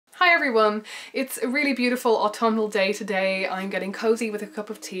Hi everyone! It's a really beautiful autumnal day today. I'm getting cozy with a cup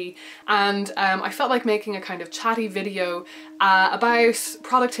of tea and I felt like making a kind of chatty video about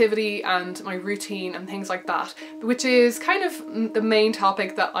productivity and my routine and things like that, which is kind of the main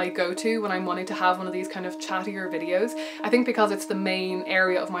topic that I go to when I'm wanting to have one of these kind of chattier videos. I think because it's the main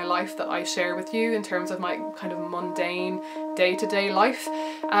area of my life that I share with you in terms of my kind of mundane day-to-day life,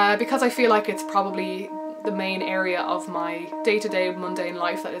 because I feel like it's probably the main area of my day-to-day mundane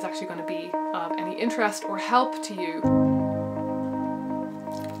life that is actually going to be of any interest or help to you.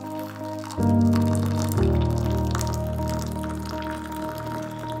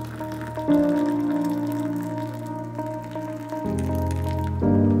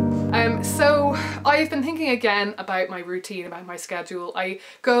 So I've been thinking again about my routine, about my schedule. I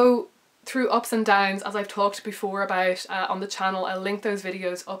go through ups and downs, as I've talked before about on the channel. I'll link those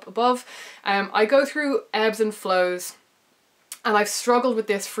videos up above. I go through ebbs and flows, and I've struggled with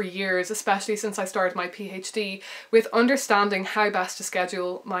this for years, especially since I started my PhD, with understanding how best to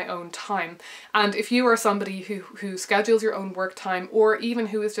schedule my own time. And if you are somebody who schedules your own work time, or even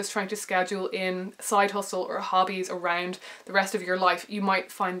who is just trying to schedule in side hustle or hobbies around the rest of your life, you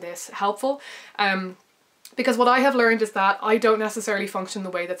might find this helpful. Because what I have learned is that I don't necessarily function the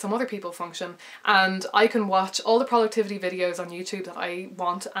way that some other people function, and I can watch all the productivity videos on YouTube that I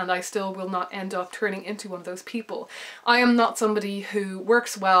want and I still will not end up turning into one of those people. I am not somebody who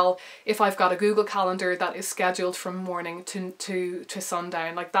works well if I've got a Google Calendar that is scheduled from morning to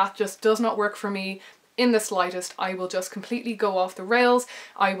sundown. Like, that just does not work for me in the slightest. I will just completely go off the rails.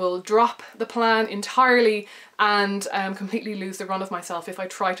 I will drop the plan entirely and completely lose the run of myself if I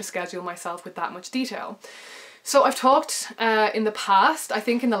try to schedule myself with that much detail. So I've talked in the past, I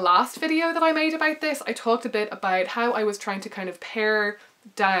think in the last video that I made about this, I talked a bit about how I was trying to kind of pare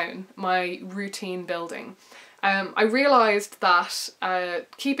down my routine building. I realised that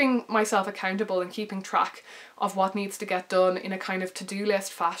keeping myself accountable and keeping track of what needs to get done in a kind of to-do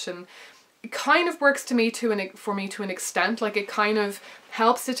list fashion, it kind of works for me to an extent. Like, it kind of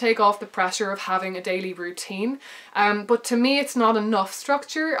helps to take off the pressure of having a daily routine. But to me, it's not enough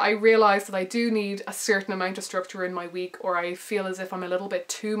structure. I realise that I do need a certain amount of structure in my week, or I feel as if I'm a little bit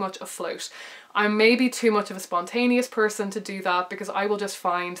too much afloat. I'm maybe too much of a spontaneous person to do that, because I will just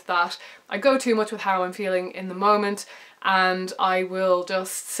find that I go too much with how I'm feeling in the moment, and I will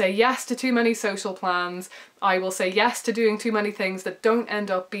just say yes to too many social plans. I will say yes to doing too many things that don't end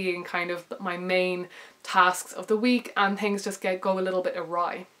up being kind of my main tasks of the week, and things just go a little bit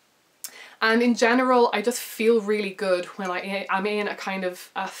awry. And in general, I just feel really good when I'm in a kind of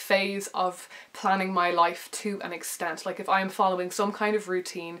a phase of planning my life to an extent. Like, if I'm following some kind of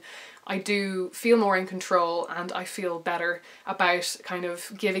routine, I do feel more in control and I feel better about kind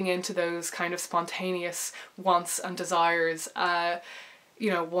of giving into those kind of spontaneous wants and desires, you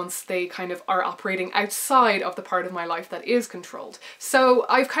know, once they kind of are operating outside of the part of my life that is controlled. So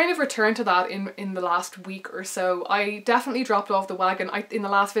I've kind of returned to that in the last week or so. I definitely dropped off the wagon. In the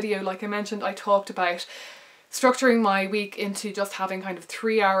last video, like I mentioned, I talked about structuring my week into just having kind of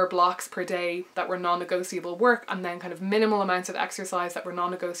 3-hour blocks per day that were non-negotiable work, and then kind of minimal amounts of exercise that were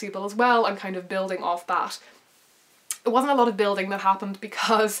non-negotiable as well, and kind of building off that. It wasn't a lot of building that happened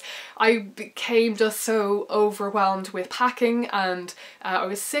because I became just so overwhelmed with packing, and I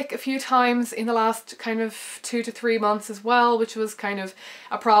was sick a few times in the last kind of 2 to 3 months as well, which was kind of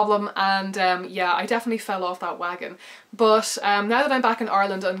a problem. And yeah, I definitely fell off that wagon. But now that I'm back in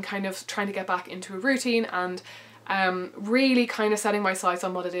Ireland and kind of trying to get back into a routine and really kind of setting my sights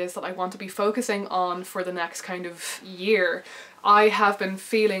on what it is that I want to be focusing on for the next kind of year, I have been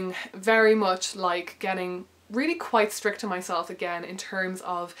feeling very much like getting really quite strict to myself again in terms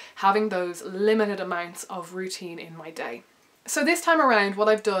of having those limited amounts of routine in my day. So this time around, what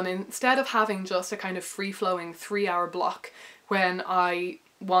I've done, instead of having just a kind of free-flowing 3-hour block when I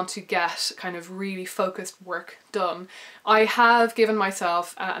want to get kind of really focused work done, I have given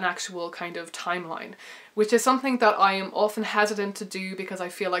myself an actual kind of timeline, which is something that I am often hesitant to do because I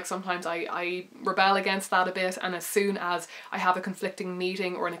feel like sometimes I rebel against that a bit, and as soon as I have a conflicting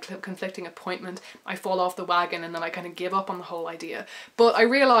meeting or a conflicting appointment, I fall off the wagon and then I kind of give up on the whole idea. But I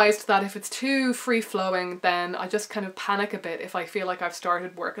realised that if it's too free-flowing, then I just kind of panic a bit if I feel like I've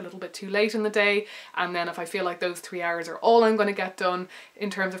started work a little bit too late in the day, and then if I feel like those 3 hours are all I'm going to get done in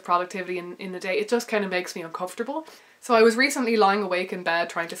terms of productivity in the day, it just kind of makes me uncomfortable. So I was recently lying awake in bed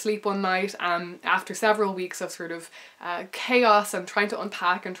trying to sleep one night, and after several weeks of sort of chaos and trying to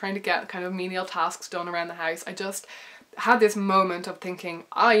unpack and trying to get kind of menial tasks done around the house, I just had this moment of thinking,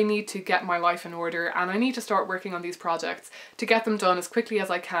 I need to get my life in order and I need to start working on these projects to get them done as quickly as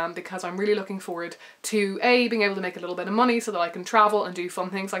I can, because I'm really looking forward to A, being able to make a little bit of money so that I can travel and do fun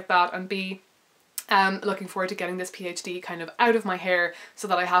things like that, and B, looking forward to getting this PhD kind of out of my hair so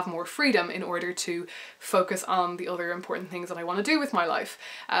that I have more freedom in order to focus on the other important things that I want to do with my life,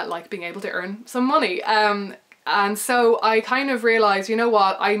 like being able to earn some money. And so I kind of realised, you know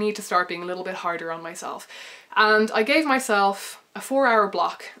what, I need to start being a little bit harder on myself. And I gave myself a 4-hour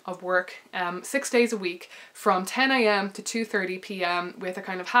block of work, 6 days a week, from 10 a.m. to 2:30 p.m. with a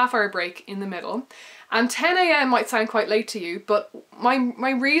kind of half-hour break in the middle. And 10 a.m. might sound quite late to you, but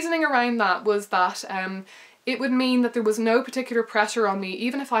my reasoning around that was that it would mean that there was no particular pressure on me,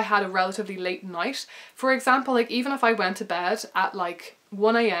 even if I had a relatively late night. For example, like even if I went to bed at like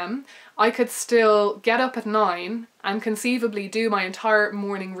 1 a.m, I could still get up at 9 and conceivably do my entire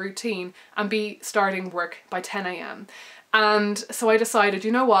morning routine and be starting work by 10 a.m. And so I decided,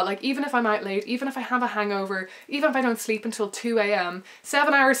 you know what, like even if I'm out late, even if I have a hangover, even if I don't sleep until 2 a.m,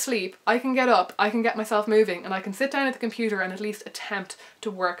 7 hours sleep, I can get up, I can get myself moving, and I can sit down at the computer and at least attempt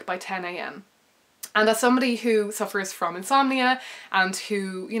to work by 10 a.m. And as somebody who suffers from insomnia and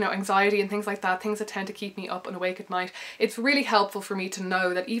who, you know, anxiety and things like that, things that tend to keep me up and awake at night, it's really helpful for me to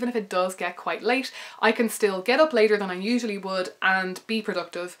know that even if it does get quite late, I can still get up later than I usually would and be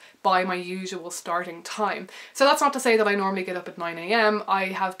productive by my usual starting time. So that's not to say that I normally get up at 9 a.m. I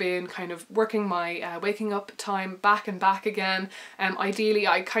have been kind of working my waking up time back and back again. Ideally,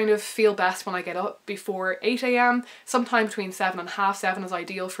 I kind of feel best when I get up before 8 a.m. Sometime between 7 and half 7 is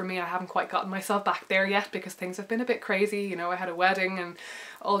ideal for me. I haven't quite gotten myself back there yet because things have been a bit crazy. You know, I had a wedding and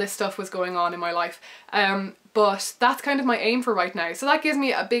all this stuff was going on in my life. But that's kind of my aim for right now. So that gives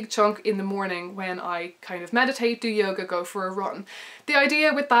me a big chunk in the morning when I kind of meditate, do yoga, go for a run. The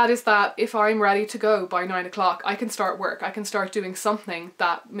idea with that is that if I'm ready to go by 9 o'clock, I can start work. I can start doing something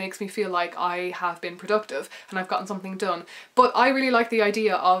that makes me feel like I have been productive and I've gotten something done. But I really like the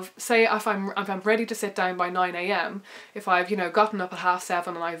idea of, say, if I'm ready to sit down by 9 a.m, if I've, you know, gotten up at half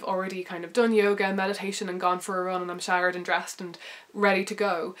 7 and I've already kind of done yoga and meditation and gone for a run and I'm showered and dressed and ready to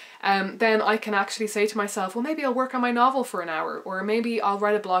go, then I can actually say to myself, well, maybe I'll work on my novel for an hour, or maybe I'll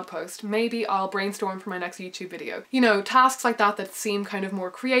write a blog post, maybe I'll brainstorm for my next YouTube video. You know, tasks like that that seem kind of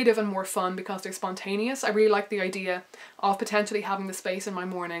more creative and more fun because they're spontaneous. I really like the idea of potentially having the space in my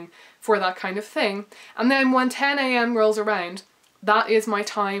morning for that kind of thing. And then when 10 a.m. rolls around, that is my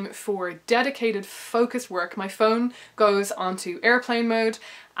time for dedicated focused work. My phone goes onto airplane mode,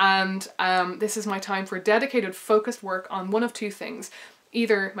 and this is my time for dedicated focused work on one of two things: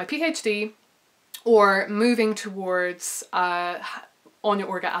 either my PhD or moving towards Anya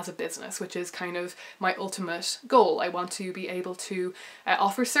Orga as a business, which is kind of my ultimate goal. I want to be able to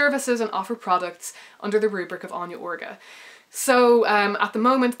offer services and offer products under the rubric of Anya Orga. So at the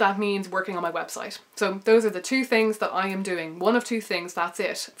moment that means working on my website. So those are the two things that I am doing. One of two things, that's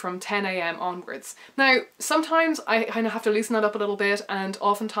it, from 10 a.m. onwards. Now, sometimes I kind of have to loosen that up a little bit, and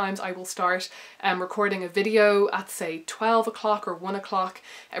oftentimes I will start recording a video at, say, 12 o'clock or 1 o'clock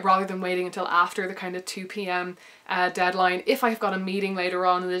rather than waiting until after the kind of 2 p.m. Deadline. If I've got a meeting later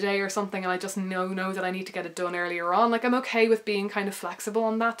on in the day or something and I just know that I need to get it done earlier on, like I'm okay with being kind of flexible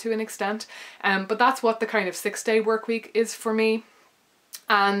on that to an extent. But that's what the kind of 6-day work week is for me.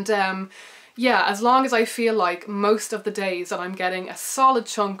 And yeah, as long as I feel like most of the days that I'm getting a solid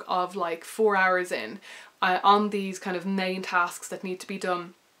chunk of like 4 hours in on these kind of main tasks that need to be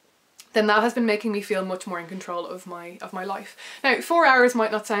done, then that has been making me feel much more in control of my life. Now, 4 hours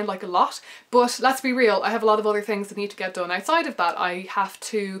might not sound like a lot, but let's be real, I have a lot of other things that need to get done outside of that. I have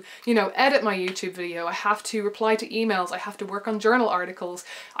to, you know, edit my YouTube video, I have to reply to emails, I have to work on journal articles,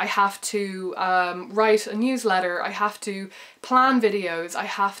 I have to write a newsletter, I have to plan videos, I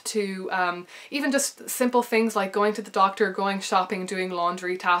have to, even just simple things like going to the doctor, going shopping, doing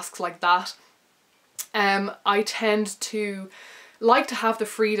laundry, tasks like that. I tend to like to have the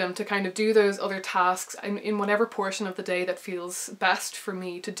freedom to kind of do those other tasks in whatever portion of the day that feels best for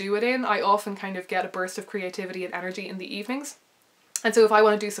me to do it in. I often kind of get a burst of creativity and energy in the evenings. And so if I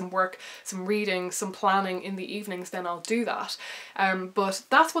want to do some work, some reading, some planning in the evenings, then I'll do that. But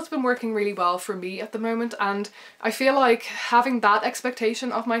that's what's been working really well for me at the moment. And I feel like having that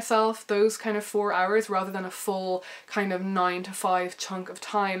expectation of myself, those kind of 4 hours rather than a full kind of 9 to 5 chunk of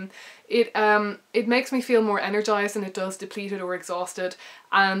time, it makes me feel more energized than it does depleted or exhausted.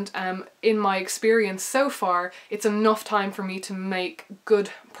 And in my experience so far, it's enough time for me to make good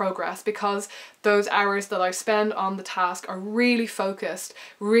progress, because those hours that I spend on the task are really focused,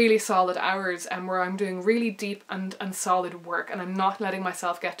 really solid hours, and where I'm doing really deep and solid work, and I'm not letting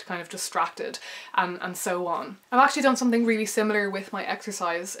myself get kind of distracted and so on. I've actually done something really similar with my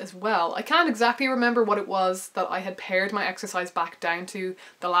exercise as well. I can't exactly remember what it was that I had pared my exercise back down to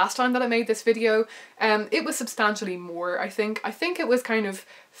the last time that I made this video. It was substantially more, I think. I think it was kind of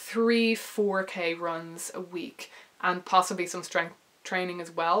 3-4k runs a week, and possibly some strength training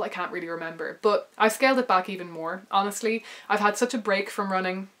as well. I can't really remember, but I've scaled it back even more, honestly. I've had such a break from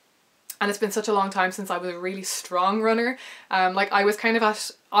running, and it's been such a long time since I was a really strong runner. Like I was kind of at,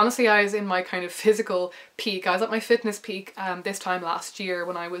 honestly, I was in my kind of physical peak. I was at my fitness peak this time last year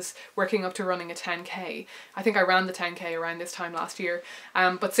when I was working up to running a 10k. I think I ran the 10k around this time last year.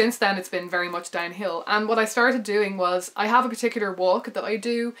 But since then it's been very much downhill. And what I started doing was, I have a particular walk that I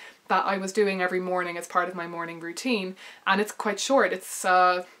do that I was doing every morning as part of my morning routine. And it's quite short. It's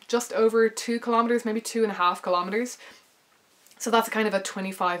just over 2 kilometers, maybe 2.5 kilometers. So that's kind of a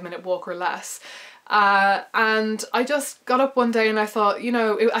 25-minute walk or less. And I just got up one day and I thought, you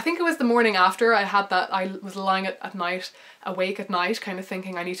know, I think it was the morning after I had that, I was lying at night, awake at night, kind of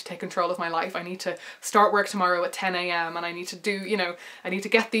thinking I need to take control of my life. I need to start work tomorrow at 10 a.m. and I need to do, you know, I need to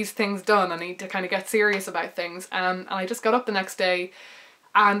get these things done. I need to kind of get serious about things. And I just got up the next day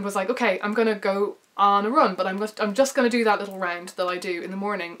and was like, okay, I'm gonna go on a run, but I'm just gonna do that little round that I do in the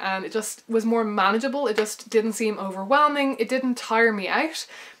morning. And it just was more manageable. It just didn't seem overwhelming. It didn't tire me out.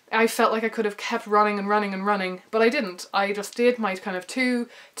 I felt like I could have kept running and running and running, but I didn't. I just did my kind of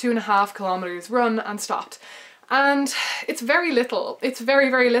 2.5 kilometers run and stopped. And it's very little. It's very,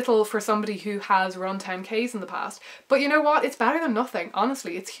 very little for somebody who has run 10Ks in the past. But you know what? It's better than nothing.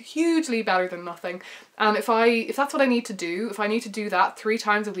 Honestly, it's hugely better than nothing. And if that's what I need to do, if I need to do that 3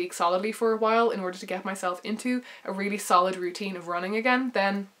 times a week solidly for a while in order to get myself into a really solid routine of running again,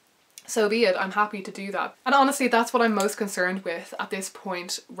 then so be it. I'm happy to do that. And honestly, that's what I'm most concerned with at this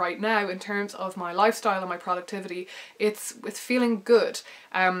point right now in terms of my lifestyle and my productivity. It's feeling good.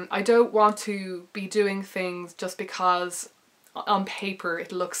 I don't want to be doing things just because on paper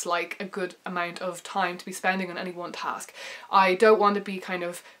it looks like a good amount of time to be spending on any one task. I don't want to be kind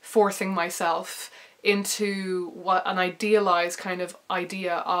of forcing myself into what an idealized kind of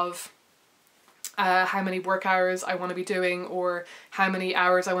idea of how many work hours I want to be doing or how many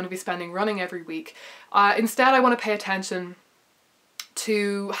hours I want to be spending running every week. Instead, I want to pay attention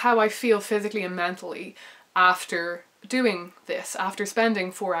to how I feel physically and mentally after doing this, after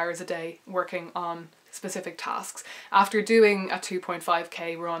spending 4 hours a day working on specific tasks, after doing a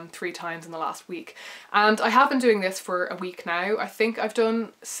 2.5k run 3 times in the last week. And I have been doing this for a week now. I think I've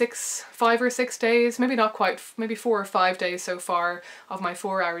done 5 or 6 days, maybe not quite, maybe 4 or 5 days so far of my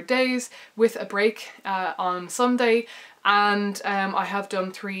 4-hour days, with a break on Sunday. And I have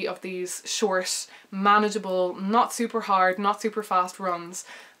done 3 of these short, manageable, not super hard, not super fast runs.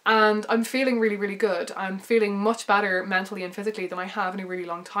 And I'm feeling really, really good. I'm feeling much better mentally and physically than I have in a really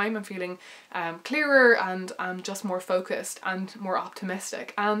long time. I'm feeling clearer, and I'm just more focused and more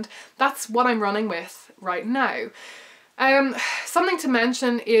optimistic. And that's what I'm running with right now. Something to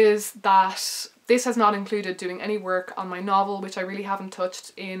mention is that this has not included doing any work on my novel, which I really haven't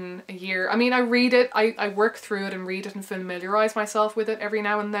touched in a year. I mean, I read it, I work through it and read it and familiarise myself with it every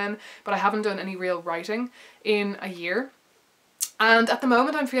now and then, but I haven't done any real writing in a year. And at the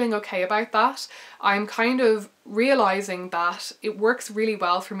moment I'm feeling okay about that. I'm kind of realising that it works really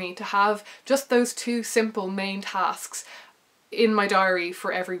well for me to have just those 2 simple main tasks in my diary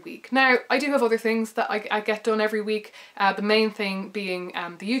for every week. Now, I do have other things that I get done every week, the main thing being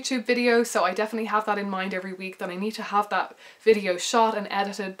the YouTube video, so I definitely have that in mind every week, that I need to have that video shot and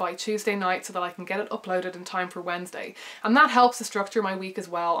edited by Tuesday night so that I can get it uploaded in time for Wednesday. And that helps to structure my week as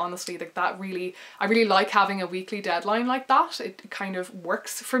well, honestly. Like I really like having a weekly deadline like that. It kind of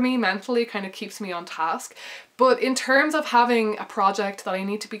works for me mentally, kind of keeps me on task. But in terms of having a project that I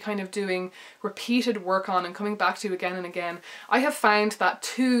need to be kind of doing repeated work on and coming back to again and again, I have found that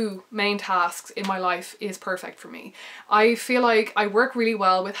 2 main tasks in my life is perfect for me. I feel like I work really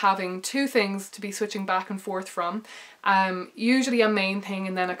well with having 2 things to be switching back and forth from. Usually a main thing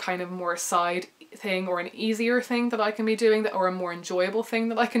and then a kind of more side thing or an easier thing that I can be doing, or a more enjoyable thing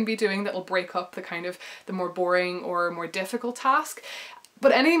that I can be doing that will break up the kind of the more boring or more difficult task.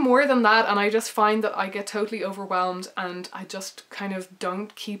 But any more than that, and I just find that I get totally overwhelmed and I just kind of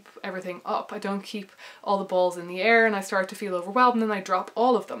don't keep everything up. I don't keep all the balls in the air and I start to feel overwhelmed and then I drop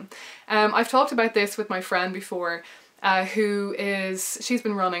all of them. I've talked about this with my friend before. she's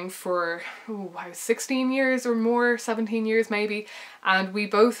been running for 16 years or more, 17 years maybe, and we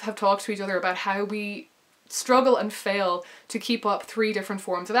both have talked to each other about how we struggle and fail to keep up 3 different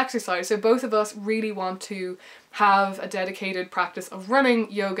forms of exercise. So both of us really want to have a dedicated practice of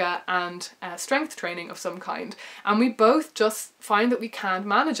running, yoga, and strength training of some kind. And we both just find that we can't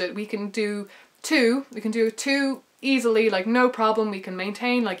manage it. We can do two easily, like no problem. We can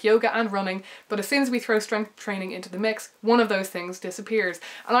maintain like yoga and running, but as soon as we throw strength training into the mix, one of those things disappears.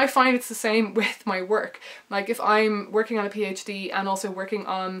 And I find it's the same with my work. Like if I'm working on a PhD and also working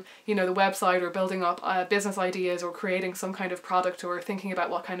on, you know, the website or building up business ideas or creating some kind of product or thinking about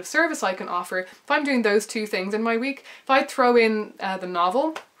what kind of service I can offer, if I'm doing those 2 things in my week, if I throw in the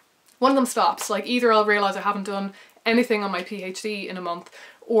novel, one of them stops. Like either I'll realize I haven't done anything on my PhD in a month,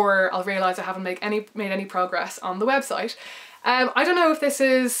 or I'll realise I haven't made any progress on the website. I don't know if this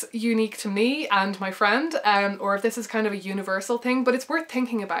is unique to me and my friend, or if this is kind of a universal thing, but it's worth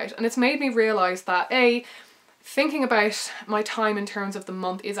thinking about. And it's made me realise that thinking about my time in terms of the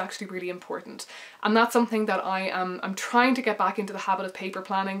month is actually really important. And that's something that I'm trying to get back into the habit of paper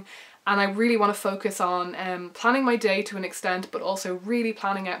planning. And I really want to focus on planning my day to an extent, but also really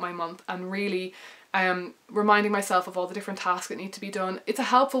planning out my month and really reminding myself of all the different tasks that need to be done. It's a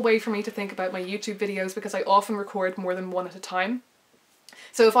helpful way for me to think about my YouTube videos because I often record more than one at a time.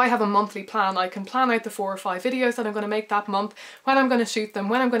 So if I have a monthly plan, I can plan out the 4 or 5 videos that I'm going to make that month, when I'm going to shoot them,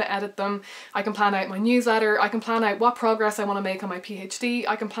 when I'm going to edit them. I can plan out my newsletter, I can plan out what progress I want to make on my PhD,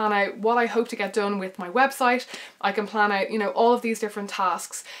 I can plan out what I hope to get done with my website, I can plan out, you know, all of these different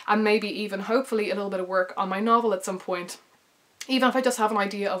tasks, and maybe even hopefully a little bit of work on my novel at some point. Even if I just have an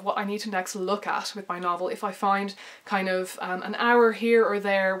idea of what I need to next look at with my novel, if I find kind of an hour here or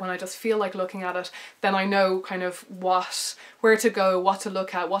there when I just feel like looking at it, then I know kind of where to go, what to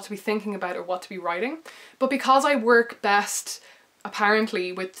look at, what to be thinking about, or what to be writing. But because I work best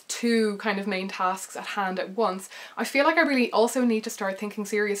apparently with 2 kind of main tasks at hand at once, I feel like I really also need to start thinking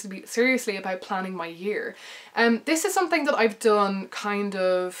seriously about planning my year. This is something that I've done kind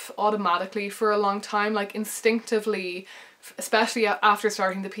of automatically for a long time, like instinctively, especially after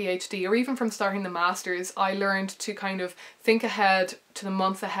starting the PhD or even from starting the Masters. I learned to kind of think ahead to the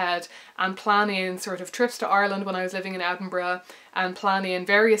months ahead and plan in sort of trips to Ireland when I was living in Edinburgh, and plan in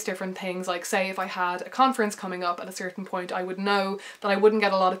various different things. Like say if I had a conference coming up at a certain point, I would know that I wouldn't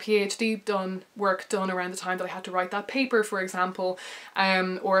get a lot of PhD work done around the time that I had to write that paper, for example,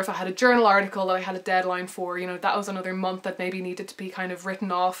 or if I had a journal article that I had a deadline for, you know, that was another month that maybe needed to be kind of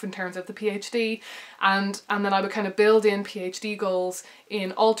written off in terms of the PhD, and then I would kind of build in PhD goals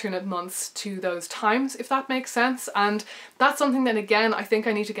in alternate months to those times, if that makes sense. And that's something that again I think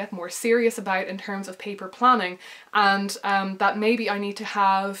I need to get more serious about in terms of paper planning, and that maybe I need to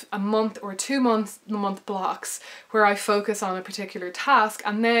have a month or 2 month blocks where I focus on a particular task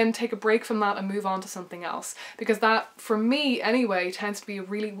and then take a break from that and move on to something else, because that, for me anyway, tends to be a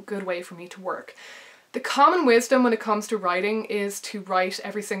really good way for me to work. The common wisdom when it comes to writing is to write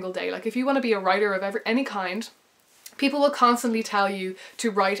every single day. Like if you want to be a writer of any kind, people will constantly tell you to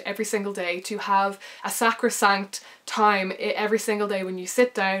write every single day, to have a sacrosanct time every single day when you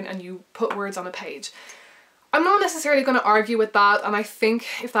sit down and you put words on a page. I'm not necessarily going to argue with that, and I think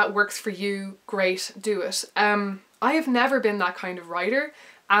if that works for you, great, do it. I have never been that kind of writer,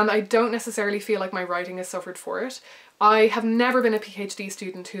 and I don't necessarily feel like my writing has suffered for it. I have never been a PhD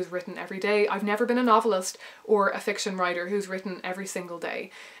student who's written every day. I've never been a novelist or a fiction writer who's written every single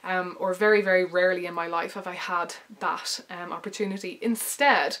day, or very, very rarely in my life have I had that opportunity.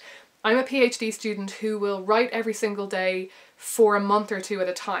 Instead, I'm a PhD student who will write every single day for a month or 2 at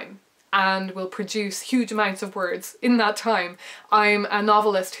a time, and will produce huge amounts of words in that time. I'm a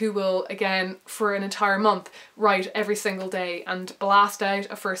novelist who will, again, for an entire month, write every single day and blast out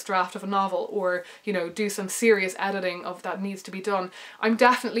a first draft of a novel, or, you know, do some serious editing of that needs to be done. I'm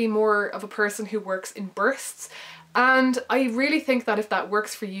definitely more of a person who works in bursts, and I really think that if that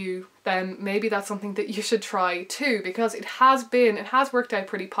works for you, then maybe that's something that you should try too, because it has worked out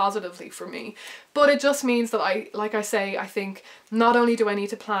pretty positively for me. But it just means that like I say, I think not only do I need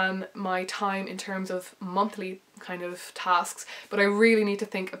to plan my time in terms of monthly kind of tasks, but I really need to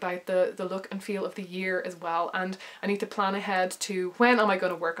think about the look and feel of the year as well, and I need to plan ahead to when am I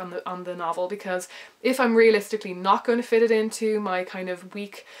going to work on the novel, because if I'm realistically not going to fit it into my kind of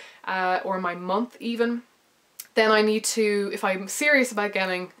week or my month even, then I need to, if I'm serious about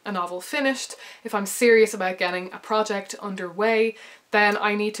getting a novel finished, if I'm serious about getting a project underway, then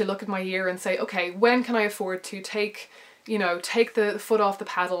I need to look at my year and say, okay, when can I afford to take you know, take the foot off the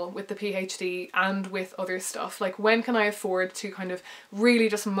pedal with the PhD and with other stuff? Like, when can I afford to kind of really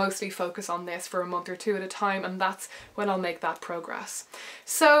just mostly focus on this for a month or two at a time? And that's when I'll make that progress.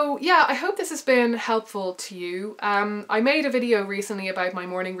 So yeah, I hope this has been helpful to you. I made a video recently about my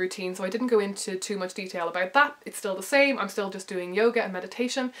morning routine, so I didn't go into too much detail about that. It's still the same. I'm still just doing yoga and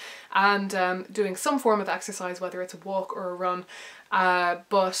meditation and doing some form of exercise, whether it's a walk or a run.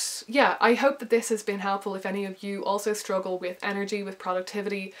 But yeah, I hope that this has been helpful if any of you also struggle with energy, with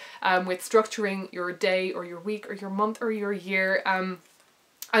productivity, with structuring your day or your week or your month or your year.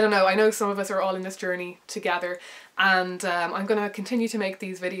 I don't know, I know some of us are all in this journey together, and I'm going to continue to make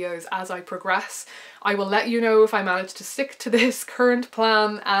these videos as I progress. I will let you know if I manage to stick to this current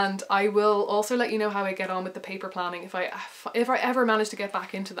plan, and I will also let you know how I get on with the paper planning if I ever manage to get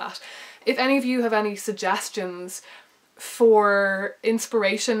back into that. If any of you have any suggestions for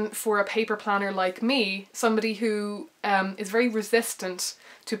inspiration for a paper planner like me, somebody who is very resistant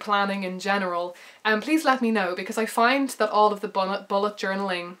to planning in general, please let me know, because I find that all of the bullet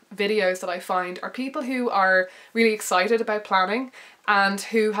journaling videos that I find are people who are really excited about planning and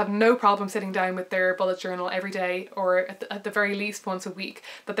who have no problem sitting down with their bullet journal every day, or at the very least once a week,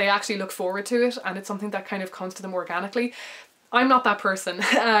 that they actually look forward to it and it's something that kind of comes to them organically. I'm not that person.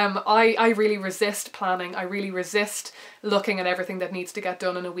 I really resist planning. I really resist looking at everything that needs to get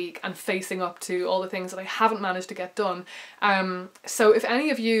done in a week and facing up to all the things that I haven't managed to get done. So if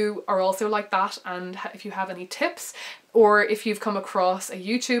any of you are also like that, and if you have any tips, or if you've come across a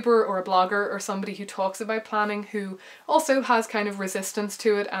YouTuber or a blogger or somebody who talks about planning who also has kind of resistance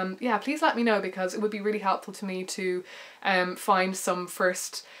to it, yeah, please let me know, because it would be really helpful to me to find some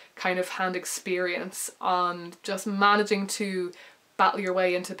first kind of hand experience on just managing to battle your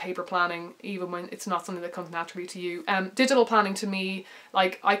way into paper planning, even when it's not something that comes naturally to you. Digital planning to me,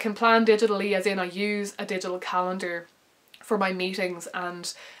 like, I can plan digitally, as in I use a digital calendar for my meetings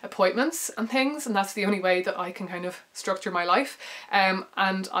and appointments and things, and that's the only way that I can kind of structure my life. And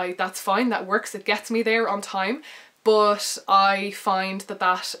that's fine, that works, it gets me there on time. But I find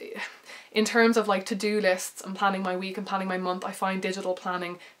that in terms of like to-do lists and planning my week and planning my month, I find digital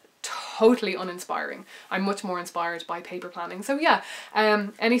planning totally uninspiring. I'm much more inspired by paper planning. So yeah,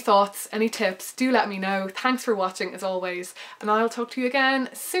 any thoughts, any tips, do let me know. Thanks for watching as always, and I'll talk to you again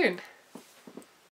soon.